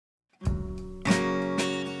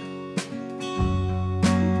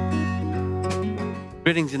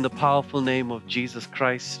Greetings in the powerful name of Jesus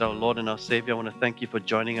Christ, our Lord and our Savior. I want to thank you for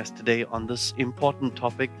joining us today on this important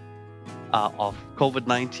topic of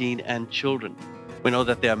COVID-19 and children. We know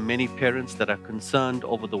that there are many parents that are concerned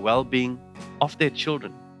over the well-being of their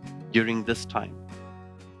children during this time.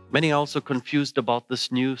 Many are also confused about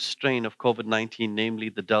this new strain of COVID-19, namely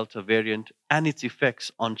the Delta variant and its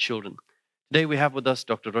effects on children. Today we have with us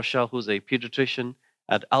Dr. Rochelle, who's a pediatrician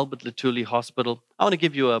at Albert Luthuli Hospital. I want to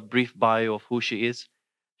give you a brief bio of who she is.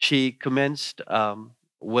 She commenced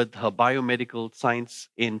with her biomedical science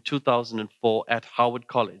in 2004 at Howard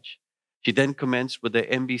College. She then commenced with the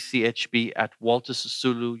MBCHB at Walter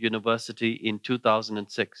Sisulu University in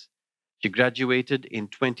 2006. She graduated in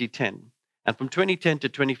 2010. And from 2010 to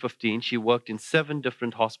 2015, she worked in 7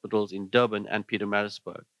 different hospitals in Durban and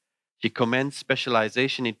Pietermaritzburg. She commenced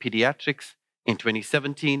specialization in pediatrics in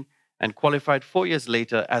 2017 and qualified 4 years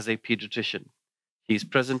later as a pediatrician. She is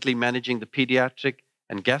presently managing the pediatric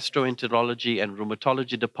and gastroenterology and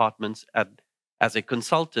rheumatology departments as a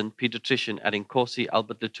consultant pediatrician at Nkosi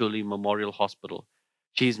Albert Luthuli Memorial Hospital.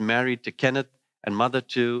 She is married to Kenneth and mother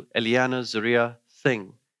to Eliana Zuria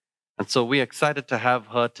Singh. And so we're excited to have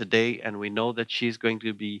her today, and we know that she's going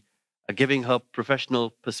to be giving her professional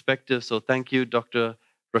perspective. So thank you, Dr.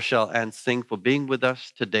 Rochelle Ann Singh, for being with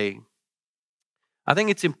us today. I think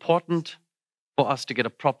it's important for us to get a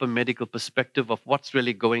proper medical perspective of what's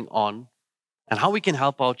really going on and how we can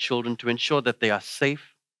help our children to ensure that they are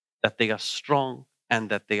safe, that they are strong, and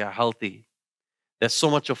that they are healthy. There's so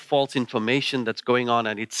much of false information that's going on,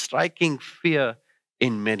 and it's striking fear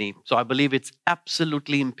in many. So I believe it's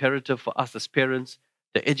absolutely imperative for us as parents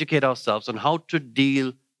to educate ourselves on how to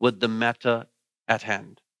deal with the matter at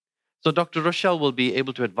hand. So Dr. Rochelle will be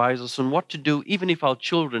able to advise us on what to do even if our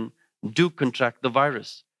children do contract the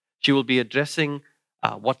virus. She will be addressing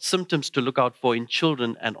what symptoms to look out for in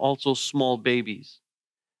children and also small babies.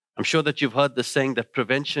 I'm sure that you've heard the saying that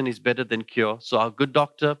prevention is better than cure. So our good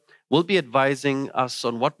doctor will be advising us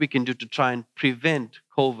on what we can do to try and prevent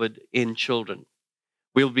COVID in children.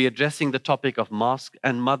 We'll be addressing the topic of masks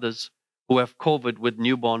and mothers who have COVID with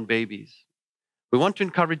newborn babies. We want to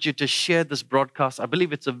encourage you to share this broadcast. I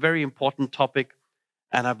believe it's a very important topic,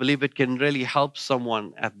 and I believe it can really help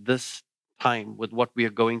someone at this time with what we are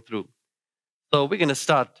going through. So we're going to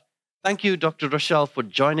start. Thank you, Dr. Rochelle, for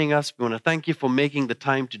joining us. We want to thank you for making the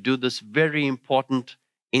time to do this very important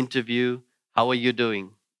interview. How are you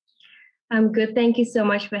doing? I'm good. Thank you so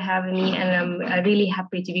much for having me, and I'm really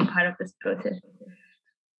happy to be part of this process.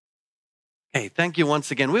 Hey, thank you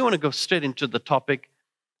once again. We want to go straight into the topic,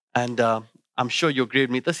 and I'm sure you agree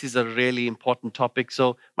with me. This is a really important topic.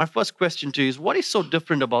 So my first question to you is, what is so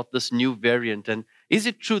different about this new variant? And is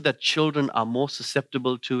it true that children are more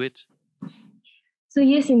susceptible to it? So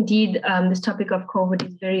yes, indeed, this topic of COVID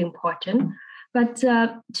is very important. But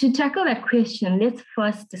to tackle that question, let's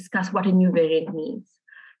first discuss what a new variant means.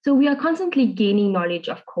 So we are constantly gaining knowledge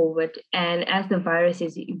of COVID, and as the virus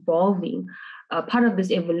is evolving, part of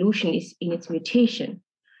this evolution is in its mutation.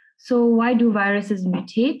 So why do viruses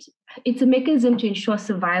mutate? It's a mechanism to ensure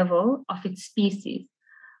survival of its species.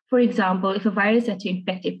 For example, if a virus had to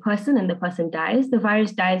infect a person and the person dies, the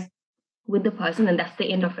virus dies with the person, and that's the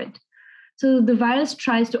end of it. So the virus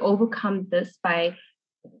tries to overcome this by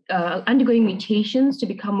undergoing mutations to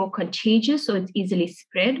become more contagious, so it's easily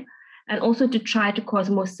spread, and also to try to cause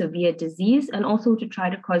more severe disease, and also to try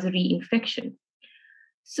to cause reinfection.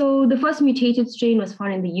 So the first mutated strain was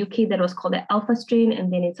found in the UK that was called the alpha strain,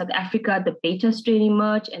 and then in South Africa, the beta strain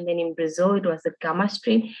emerged, and then in Brazil, it was the gamma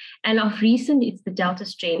strain. And of recent, it's the delta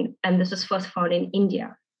strain, and this was first found in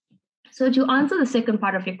India. So to answer the second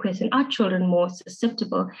part of your question, are children more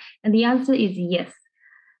susceptible? And the answer is yes.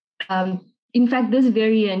 In fact, this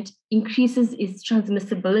variant increases its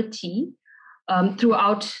transmissibility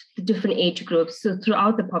throughout the different age groups, so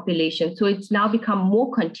throughout the population. So it's now become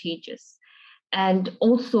more contagious. And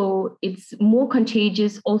also, it's more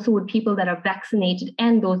contagious also with people that are vaccinated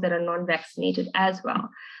and those that are non-vaccinated as well.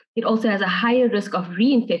 It also has a higher risk of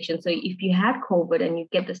reinfection. So if you had COVID and you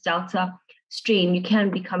get this Delta strain, you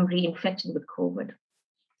can become reinfected with COVID.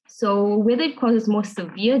 So whether it causes more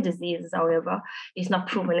severe diseases, however, is not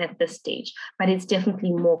proven at this stage, but it's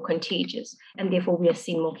definitely more contagious. And therefore, we are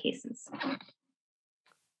seeing more cases.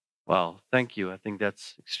 Wow, thank you. I think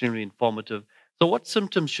that's extremely informative. So what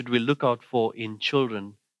symptoms should we look out for in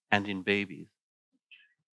children and in babies?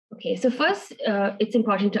 Okay, so first, it's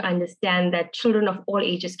important to understand that children of all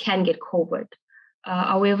ages can get COVID.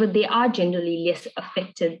 However, they are generally less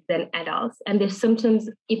affected than adults. And their symptoms,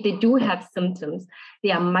 if they do have symptoms,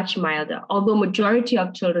 they are much milder, although majority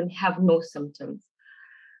of children have no symptoms.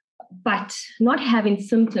 But not having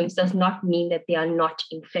symptoms does not mean that they are not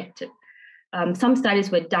infected. Some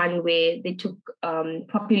studies were done where they took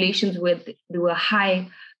populations where there were high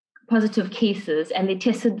positive cases, and they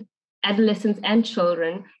tested adolescents and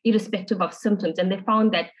children irrespective of symptoms. And they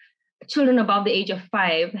found that children above the age of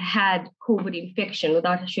 5 had COVID infection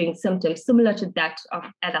without showing symptoms, similar to that of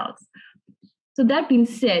adults. So that being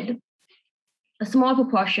said, a small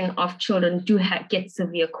proportion of children do get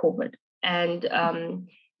severe COVID, and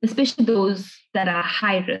especially those that are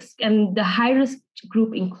high risk. And the high risk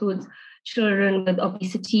group includes children with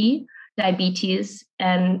obesity, diabetes,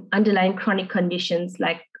 and underlying chronic conditions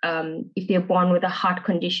like if they're born with a heart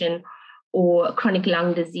condition or chronic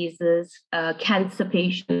lung diseases, cancer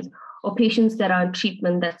patients, or patients that are on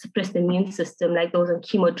treatment that suppress the immune system, like those on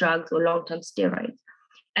chemo drugs or long-term steroids,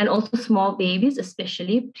 and also small babies,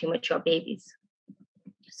 especially premature babies.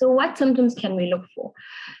 So what symptoms can we look for?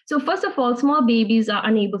 So first of all, small babies are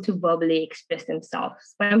unable to verbally express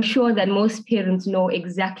themselves, but I'm sure that most parents know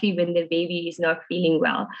exactly when their baby is not feeling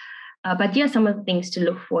well. But here are some of the things to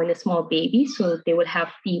look for in a small baby. So they will have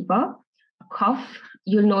fever, a cough.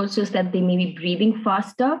 You'll notice that they may be breathing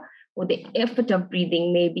faster, or the effort of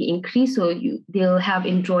breathing may be increased. So they'll have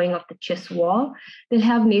indrawing of the chest wall. They'll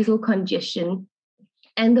have nasal congestion.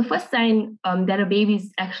 And the first sign that a baby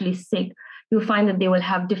is actually sick, you'll find that they will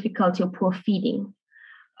have difficulty or poor feeding.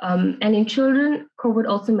 And in children, COVID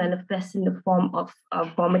also manifests in the form of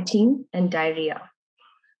vomiting and diarrhea.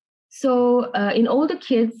 So in older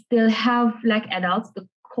kids, they'll have, like adults, the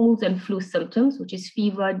colds and flu symptoms, which is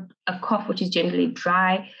fever, a cough, which is generally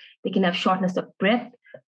dry. They can have shortness of breath,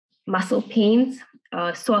 muscle pains,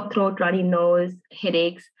 sore throat, runny nose,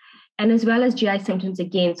 headaches, and as well as GI symptoms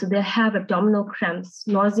again. So they'll have abdominal cramps,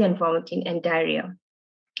 nausea and vomiting, and diarrhea.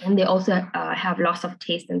 And they also have loss of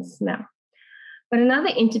taste and smell. But another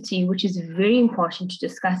entity which is very important to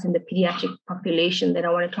discuss in the pediatric population that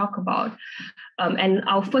I want to talk about, and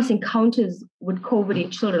our first encounters with COVID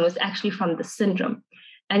in children was actually from the syndrome.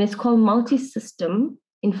 And it's called multi-system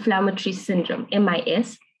inflammatory syndrome,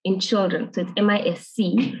 MIS, in children. So it's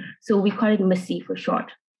MISC. So we call it MIS-C for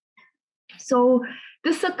short. So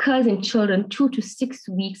this occurs in children 2 to 6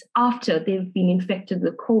 weeks after they've been infected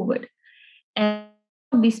with COVID. And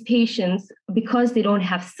these patients, because they don't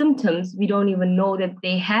have symptoms, we don't even know that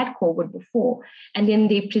they had COVID before. And then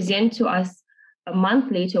they present to us a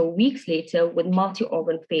month later, or weeks later, with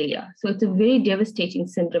multi-organ failure. So it's a very devastating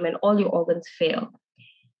syndrome, and all your organs fail.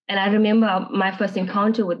 And I remember my first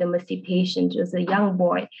encounter with a MIS-C patient was a young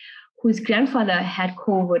boy whose grandfather had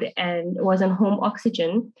COVID and was on home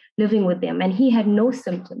oxygen living with them, and he had no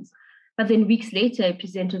symptoms. But then weeks later, he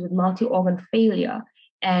presented with multi-organ failure.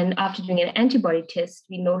 And after doing an antibody test,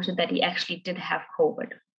 we noted that he actually did have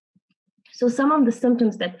COVID. So some of the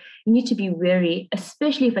symptoms that you need to be wary,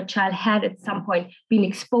 especially if a child had at some point been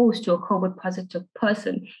exposed to a COVID positive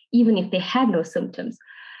person, even if they had no symptoms,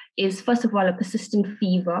 is first of all, a persistent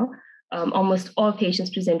fever. Almost all patients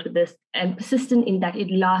present with this, and persistent in that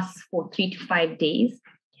it lasts for 3 to 5 days.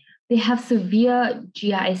 They have severe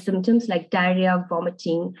GI symptoms like diarrhea,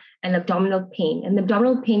 vomiting, and abdominal pain. And the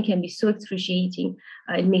abdominal pain can be so excruciating,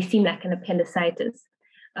 it may seem like an appendicitis.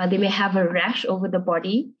 They may have a rash over the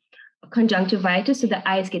body, conjunctivitis, so the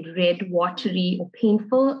eyes get red, watery, or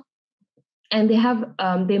painful. And they have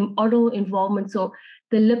the oral involvement, so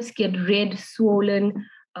the lips get red, swollen.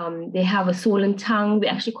 They have a swollen tongue. We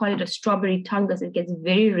actually call it a strawberry tongue because it gets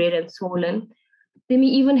very red and swollen. They may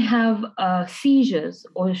even have seizures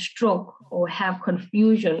or stroke, or have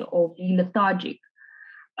confusion or be lethargic.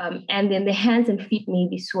 And then the hands and feet may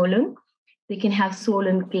be swollen. They can have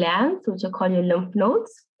swollen glands, which are called your lymph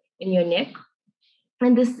nodes in your neck.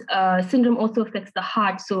 And this syndrome also affects the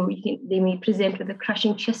heart. So they may present with a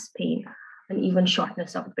crushing chest pain and even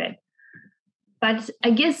shortness of breath. But I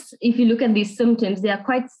guess if you look at these symptoms, they are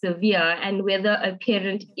quite severe. And whether a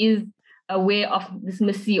parent is aware of this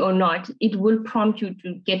MIS-C or not, it will prompt you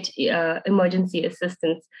to get emergency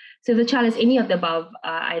assistance. So if the child has any of the above,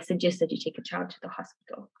 I suggest that you take a child to the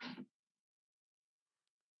hospital.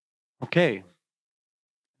 Okay.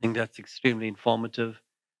 I think that's extremely informative.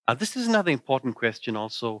 This is another important question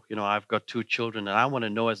also. I've got 2 children, and I want to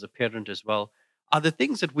know as a parent as well, are there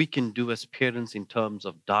things that we can do as parents in terms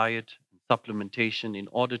of diet and supplementation in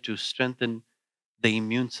order to strengthen the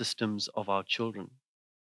immune systems of our children?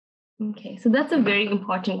 Okay, so that's a very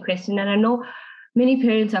important question. And I know many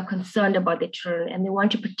parents are concerned about their children, and they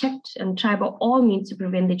want to protect and try by all means to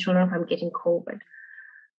prevent their children from getting COVID.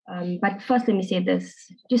 But first, let me say this.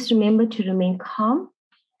 Just remember to remain calm,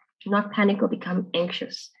 not panic or become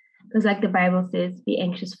anxious. Because like the Bible says, be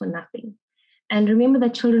anxious for nothing. And remember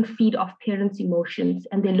that children feed off parents' emotions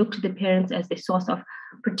and they look to the parents as their source of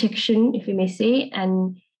protection, if you may say.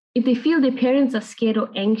 And if they feel their parents are scared or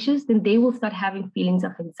anxious, then they will start having feelings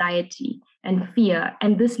of anxiety and fear.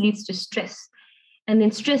 And this leads to stress. And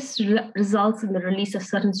then stress results in the release of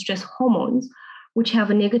certain stress hormones, which have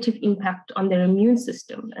a negative impact on their immune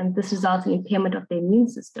system. And this results in impairment of the immune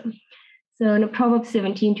system. So in Proverbs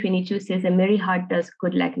 17:22 says, a merry heart does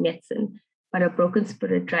good like medicine, but a broken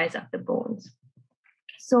spirit dries up the bones.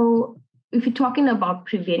 So if you're talking about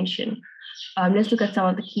prevention, let's look at some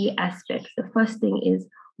of the key aspects. The first thing is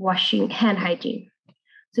hand hygiene.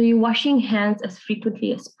 So you're washing hands as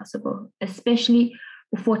frequently as possible, especially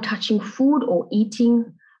before touching food or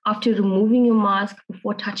eating, after removing your mask,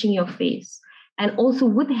 before touching your face. And also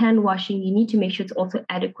with hand washing, you need to make sure it's also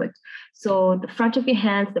adequate. So the front of your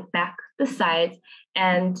hands, the back, the sides,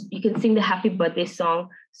 and you can sing the happy birthday song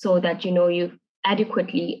so that you know you've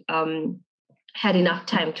adequately had enough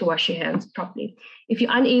time to wash your hands properly. If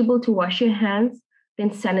you're unable to wash your hands, then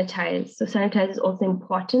sanitize. So sanitize is also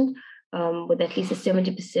important with at least a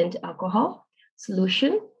 70% alcohol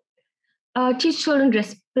solution. Teach children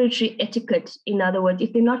respiratory etiquette. In other words,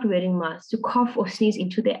 if they're not wearing masks, to cough or sneeze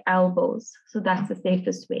into their elbows. So that's the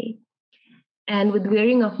safest way. And with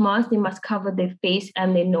wearing of masks, they must cover their face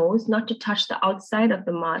and their nose, not to touch the outside of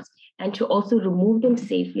the mask, and to also remove them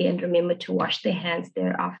safely and remember to wash their hands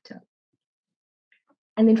thereafter.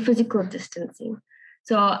 And then physical distancing.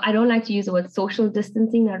 So I don't like to use the word social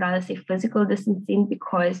distancing, I'd rather say physical distancing,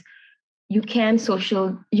 because you can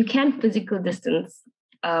physical distance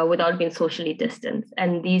without being socially distanced.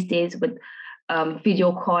 And these days with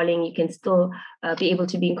video calling, you can still be able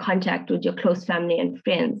to be in contact with your close family and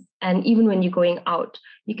friends. And even when you're going out,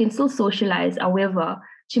 you can still socialize. However,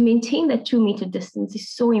 to maintain that 2-meter distance is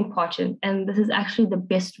so important. And this is actually the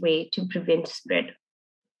best way to prevent spread.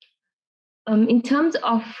 In terms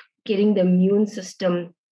of getting the immune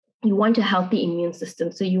system, you want a healthy immune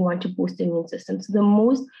system. So you want to boost the immune system. So the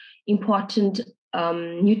most important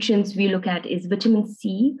nutrients we look at is vitamin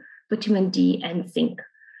C, vitamin D, and zinc.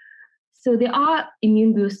 So there are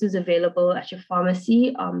immune boosters available at your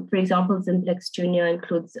pharmacy. For example, Zimplex Junior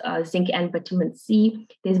includes zinc and vitamin C.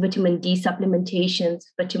 There's vitamin D supplementations,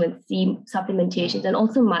 vitamin C supplementations, and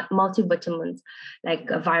also multivitamins like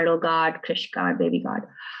Viral Guard, Krish Guard, Baby Guard.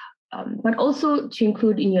 But also to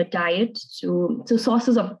include in your diet, so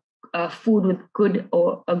sources of food with good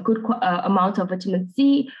or a good amount of vitamin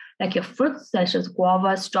C, like your fruits such as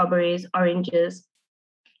guavas, strawberries, oranges,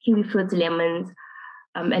 kiwi fruits, lemons,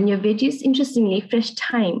 and your veggies. Interestingly, fresh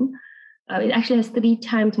thyme, it actually has 3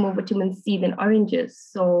 times more vitamin C than oranges.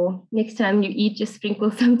 So next time you eat, just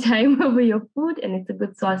sprinkle some thyme over your food, and it's a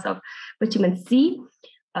good source of vitamin C.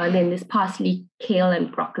 Then there's parsley, kale, and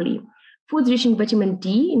broccoli. Foods rich in vitamin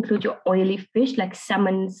D include your oily fish like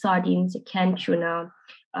salmon, sardines, canned tuna,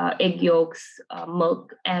 egg yolks,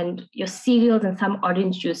 milk, and your cereals and some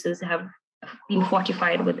orange juices have been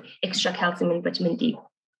fortified with extra calcium and vitamin D.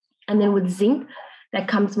 And then with zinc, that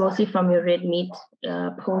comes mostly from your red meat,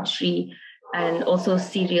 poultry, and also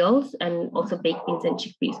cereals, and also baked beans and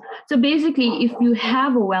chickpeas. So basically, if you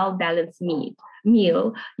have a well-balanced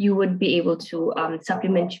meal, you would be able to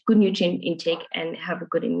supplement good nutrient intake and have a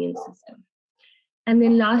good immune system. And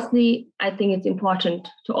then lastly, I think it's important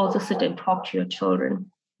to also sit and talk to your children.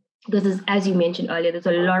 Because as you mentioned earlier, there's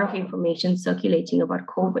a lot of information circulating about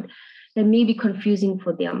COVID that may be confusing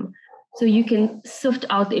for them. So you can sift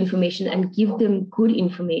out the information and give them good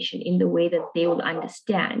information in the way that they will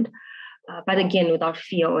understand. But again, without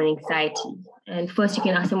fear or anxiety. And first, you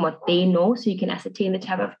can ask them what they know, so you can ascertain the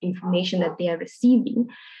type of information that they are receiving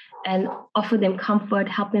and offer them comfort,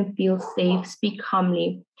 help them feel safe, speak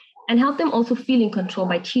calmly, and help them also feel in control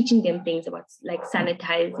by teaching them things about like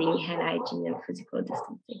sanitizing, hand hygiene, and physical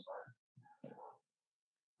distancing.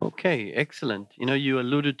 Okay, excellent. You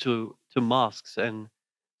alluded to masks, and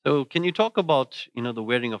so can you talk about the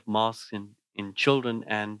wearing of masks in children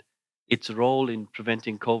and its role in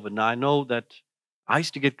preventing COVID? Now, I know that I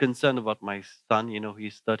used to get concerned about my son.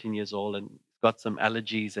 He's 13 years old and got some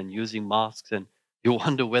allergies and using masks, and you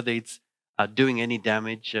wonder whether it's doing any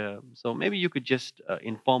damage. So maybe you could just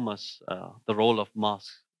inform us the role of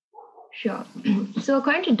masks. Sure. So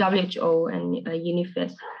according to WHO and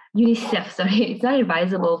UNICEF, it's not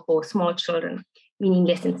advisable for small children, meaning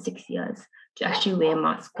less than 6 years, to actually wear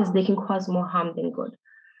masks because they can cause more harm than good.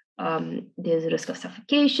 There's a risk of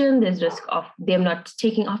suffocation, there's risk of them not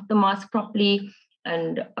taking off the mask properly,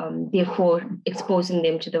 and therefore exposing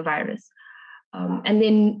them to the virus. And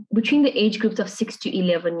then between the age groups of 6 to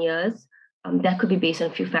 11 years, That could be based on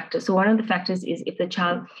a few factors. So one of the factors is if the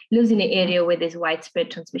child lives in an area where there's widespread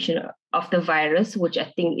transmission of the virus, which I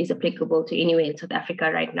think is applicable to anywhere in South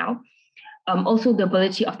Africa right now. Also, the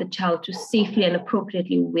ability of the child to safely and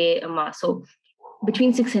appropriately wear a mask. So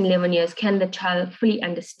between 6 and 11 years, can the child fully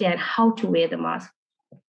understand how to wear the mask,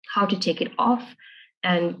 how to take it off,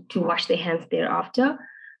 and to wash their hands thereafter?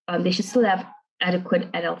 They should still have adequate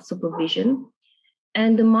adult supervision.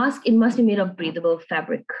 And the mask, it must be made of breathable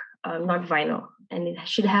fabric, not vinyl. And it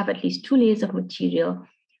should have at least 2 layers of material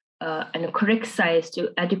and a correct size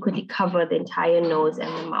to adequately cover the entire nose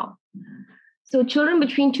and the mouth. So children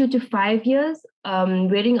between 2 to 5 years,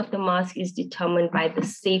 wearing of the mask is determined by the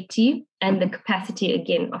safety and the capacity,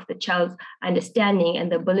 again, of the child's understanding and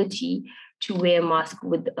the ability to wear a mask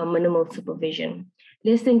with a minimal supervision.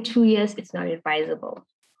 Less than 2 years, it's not advisable.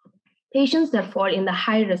 Patients that fall in the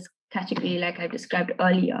high risk category, like I described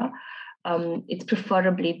earlier, it's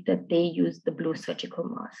preferably that they use the blue surgical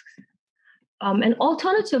masks. An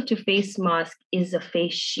alternative to face mask is a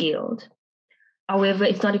face shield. However,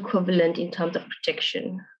 it's not equivalent in terms of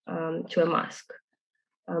protection to a mask.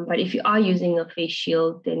 But if you are using a face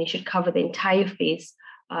shield, then you should cover the entire face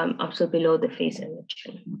up to below the face and the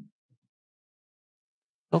chin.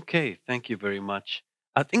 Okay, thank you very much.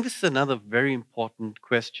 I think this is another very important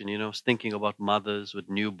question. I was thinking about mothers with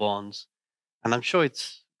newborns, and I'm sure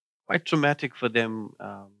it's quite traumatic for them.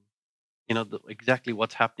 Exactly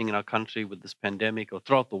what's happening in our country with this pandemic, or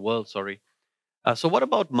throughout the world, sorry. So, what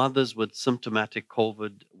about mothers with symptomatic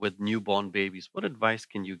COVID with newborn babies? What advice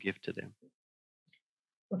can you give to them?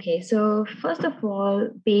 Okay, so first of all,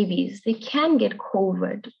 babies, they can get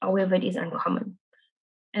COVID, however, it is uncommon.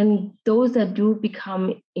 And those that do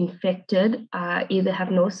become infected either have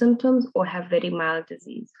no symptoms or have very mild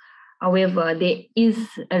disease. However, there is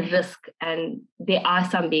a risk, and there are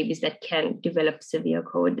some babies that can develop severe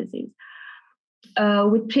COVID disease.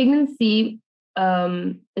 With pregnancy,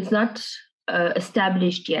 it's not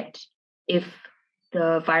established yet if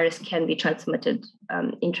the virus can be transmitted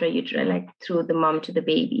intrauterine, like through the mom to the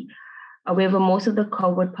baby. However, most of the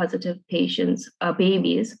COVID positive patients,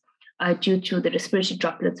 babies, are due to the respiratory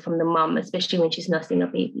droplets from the mom, especially when she's nursing a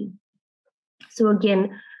baby. So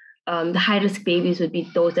again, the high-risk babies would be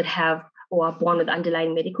those that have or are born with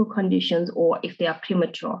underlying medical conditions, or if they are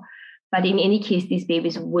premature. But in any case, these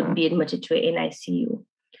babies would be admitted to an NICU.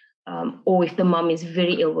 Or if the mom is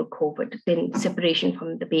very ill with COVID, then separation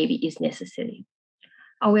from the baby is necessary.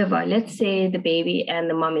 However, let's say the baby and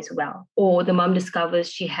the mom is well, or the mom discovers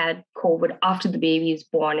she had COVID after the baby is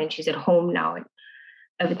born and she's at home now and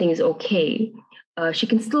everything is okay. She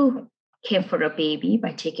can still care for a baby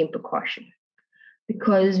by taking precaution,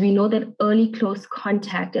 because we know that early close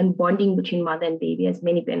contact and bonding between mother and baby has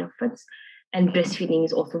many benefits, and breastfeeding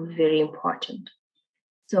is also very important.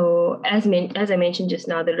 So as I mentioned just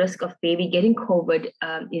now, the risk of baby getting COVID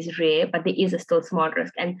is rare, but there is a still small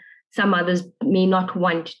risk. And some mothers may not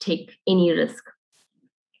want to take any risk.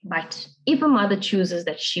 But if a mother chooses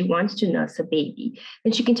that she wants to nurse a baby,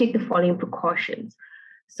 then she can take the following precautions.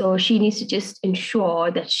 So she needs to just ensure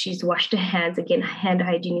that she's washed her hands. Again, hand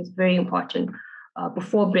hygiene is very important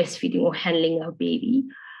before breastfeeding or handling her baby.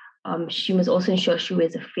 She must also ensure she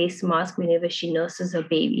wears a face mask whenever she nurses her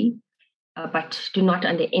baby. But do not,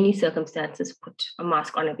 under any circumstances, put a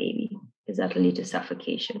mask on a baby, because that will lead to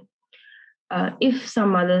suffocation. If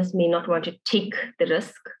some mothers may not want to take the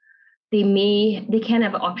risk, they can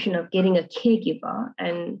have an option of getting a caregiver,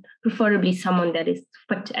 and preferably someone that is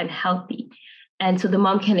fit and healthy. And so the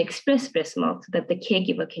mom can express breast milk so that the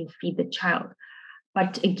caregiver can feed the child.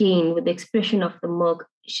 But again, with the expression of the milk,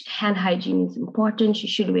 hand hygiene is important. She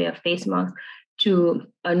should wear a face mask to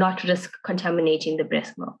not risk contaminating the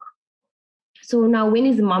breast milk. So now, when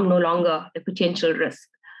is the mom no longer a potential risk?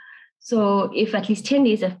 So if at least 10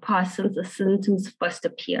 days have passed since the symptoms first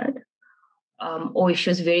appeared, or if she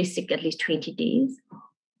was very sick at least 20 days,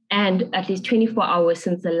 and at least 24 hours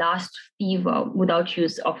since the last fever without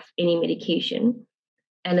use of any medication,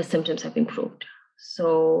 and the symptoms have improved.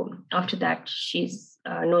 So after that, she's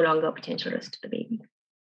no longer a potential risk to the baby.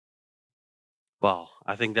 Wow,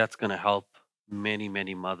 I think that's going to help many,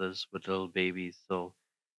 many mothers with little babies. So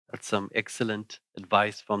that's some excellent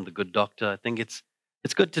advice from the good doctor. I think it's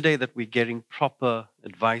good today that we're getting proper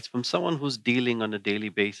advice from someone who's dealing on a daily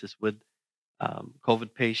basis with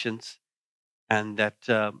COVID patients, and that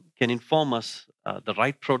can inform us the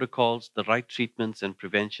right protocols, the right treatments, and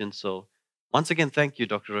prevention. So once again, thank you,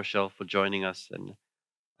 Dr. Rochelle, for joining us. And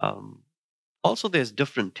um, also, there's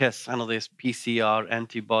different tests. I know there's PCR,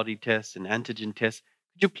 antibody tests, and antigen tests.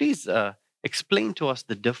 Could you please explain to us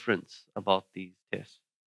the difference about these tests?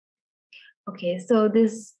 Okay, so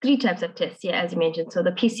there's three types of tests, yeah, as you mentioned. So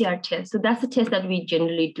the PCR test, so that's the test that we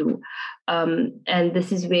generally do. And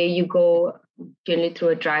this is where you go generally through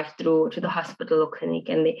a drive-through to the hospital or clinic,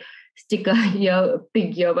 and they stick a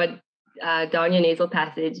big earbud down your nasal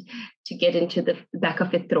passage to get into the back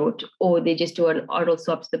of your throat, or they just do an oral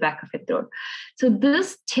swab to the back of your throat. So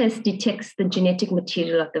this test detects the genetic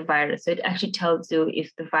material of the virus. So it actually tells you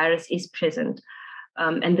if the virus is present,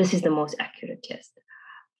 and this is the most accurate test.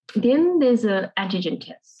 Then there's an antigen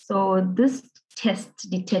test. So this test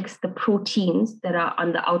detects the proteins that are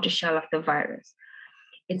on the outer shell of the virus.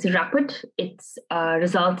 It's rapid. It's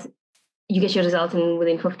results. You get your results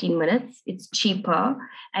within 15 minutes. It's cheaper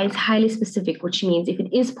and it's highly specific, which means if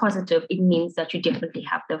it is positive, it means that you definitely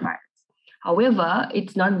have the virus. However,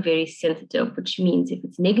 it's not very sensitive, which means if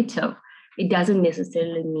it's negative, it doesn't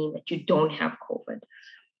necessarily mean that you don't have COVID.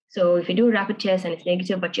 So if you do a rapid test and it's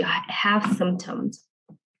negative, but you have symptoms,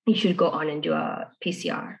 you should go on and do a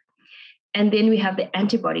PCR. And then we have the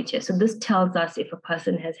antibody test. So this tells us if a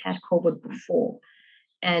person has had COVID before.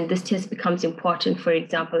 And this test becomes important, for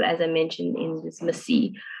example, as I mentioned in this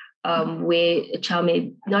MISI, where a child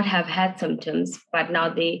may not have had symptoms, but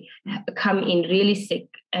now they come in really sick.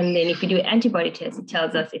 And then if you do an antibody test, it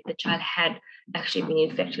tells us if the child had actually been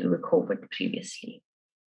infected with COVID previously.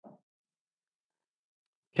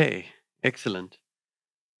 Okay, excellent.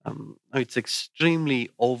 It's extremely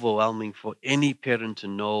overwhelming for any parent to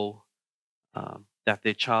know that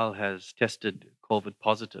their child has tested COVID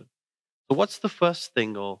positive. So, what's the first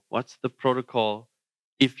thing, or what's the protocol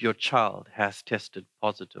if your child has tested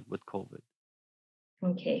positive with COVID?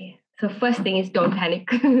 Okay, so first thing is don't panic.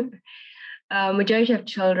 Majority of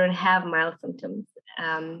children have mild symptoms.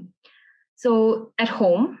 So at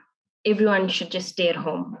home, everyone should just stay at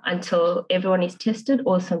home until everyone is tested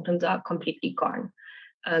or symptoms are completely gone.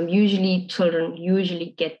 Usually children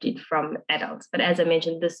get it from adults, but as I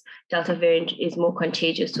mentioned, this Delta variant is more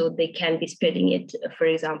contagious, so they can be spreading it, for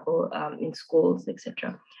example, in schools,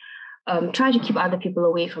 etc. Try to keep other people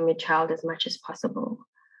away from your child as much as possible.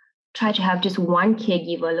 Try to have just one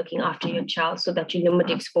caregiver looking after your child so that you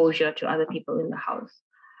limit exposure to other people in the house.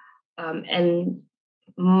 And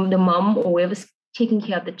the mom or whoever's taking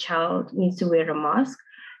care of the child needs to wear a mask,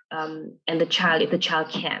 and the child, if the child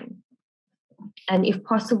can. And if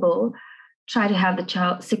possible, try to have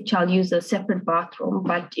the sick child use a separate bathroom.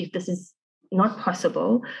 But if this is not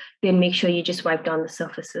possible, then make sure you just wipe down the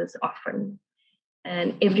surfaces often.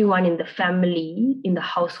 And everyone in the family, in the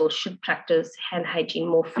household, should practice hand hygiene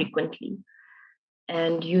more frequently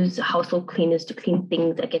and use household cleaners to clean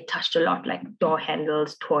things that get touched a lot, like door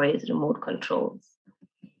handles, toys, remote controls.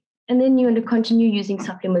 And then you want to continue using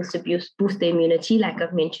supplements to boost the immunity, like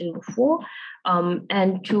I've mentioned before.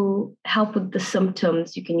 And to help with the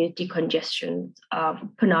symptoms, you can use decongestion,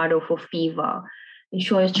 Panado for fever.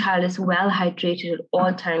 Ensure your child is well hydrated at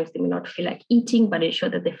all times. They may not feel like eating, but ensure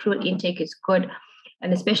that their fluid intake is good.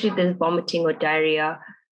 And especially if there's vomiting or diarrhea,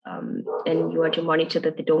 and you want to monitor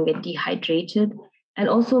that they don't get dehydrated. And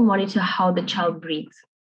also monitor how the child breathes.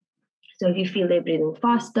 So if you feel they're breathing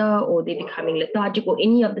faster or they're becoming lethargic or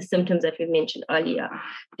any of the symptoms that we mentioned earlier,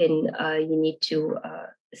 then you need to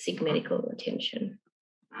seek medical attention.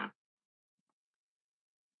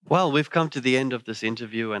 Well, we've come to the end of this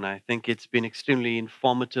interview, and I think it's been extremely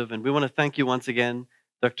informative. And we want to thank you once again,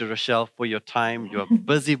 Dr. Rochelle, for your time. You're a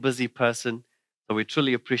busy, busy person. So we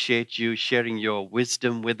truly appreciate you sharing your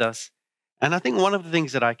wisdom with us. And I think one of the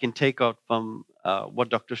things that I can take out from what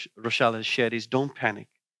Dr. Rochelle has shared is don't panic.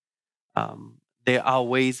 There are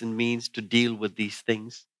ways and means to deal with these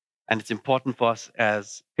things. And it's important for us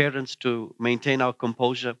as parents to maintain our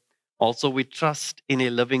composure. Also, we trust in a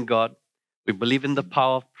living God. We believe in the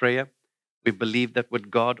power of prayer. We believe that with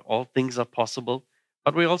God, all things are possible.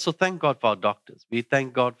 But we also thank God for our doctors. We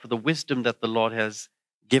thank God for the wisdom that the Lord has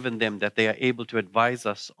given them, that they are able to advise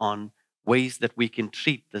us on ways that we can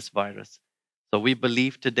treat this virus. So we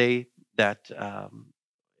believe today that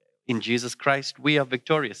in Jesus Christ, we are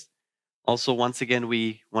victorious. Also, once again,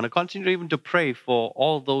 we want to continue even to pray for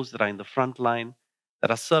all those that are in the front line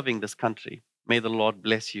that are serving this country. May the Lord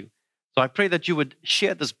bless you. So I pray that you would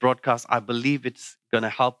share this broadcast. I believe it's going to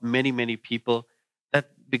help many, many people,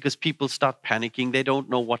 that because people start panicking, they don't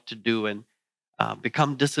know what to do and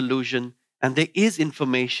become disillusioned. And there is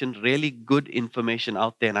information, really good information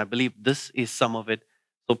out there. And I believe this is some of it.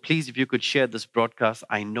 So please, if you could share this broadcast,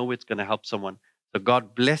 I know it's going to help someone. So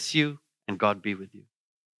God bless you and God be with you.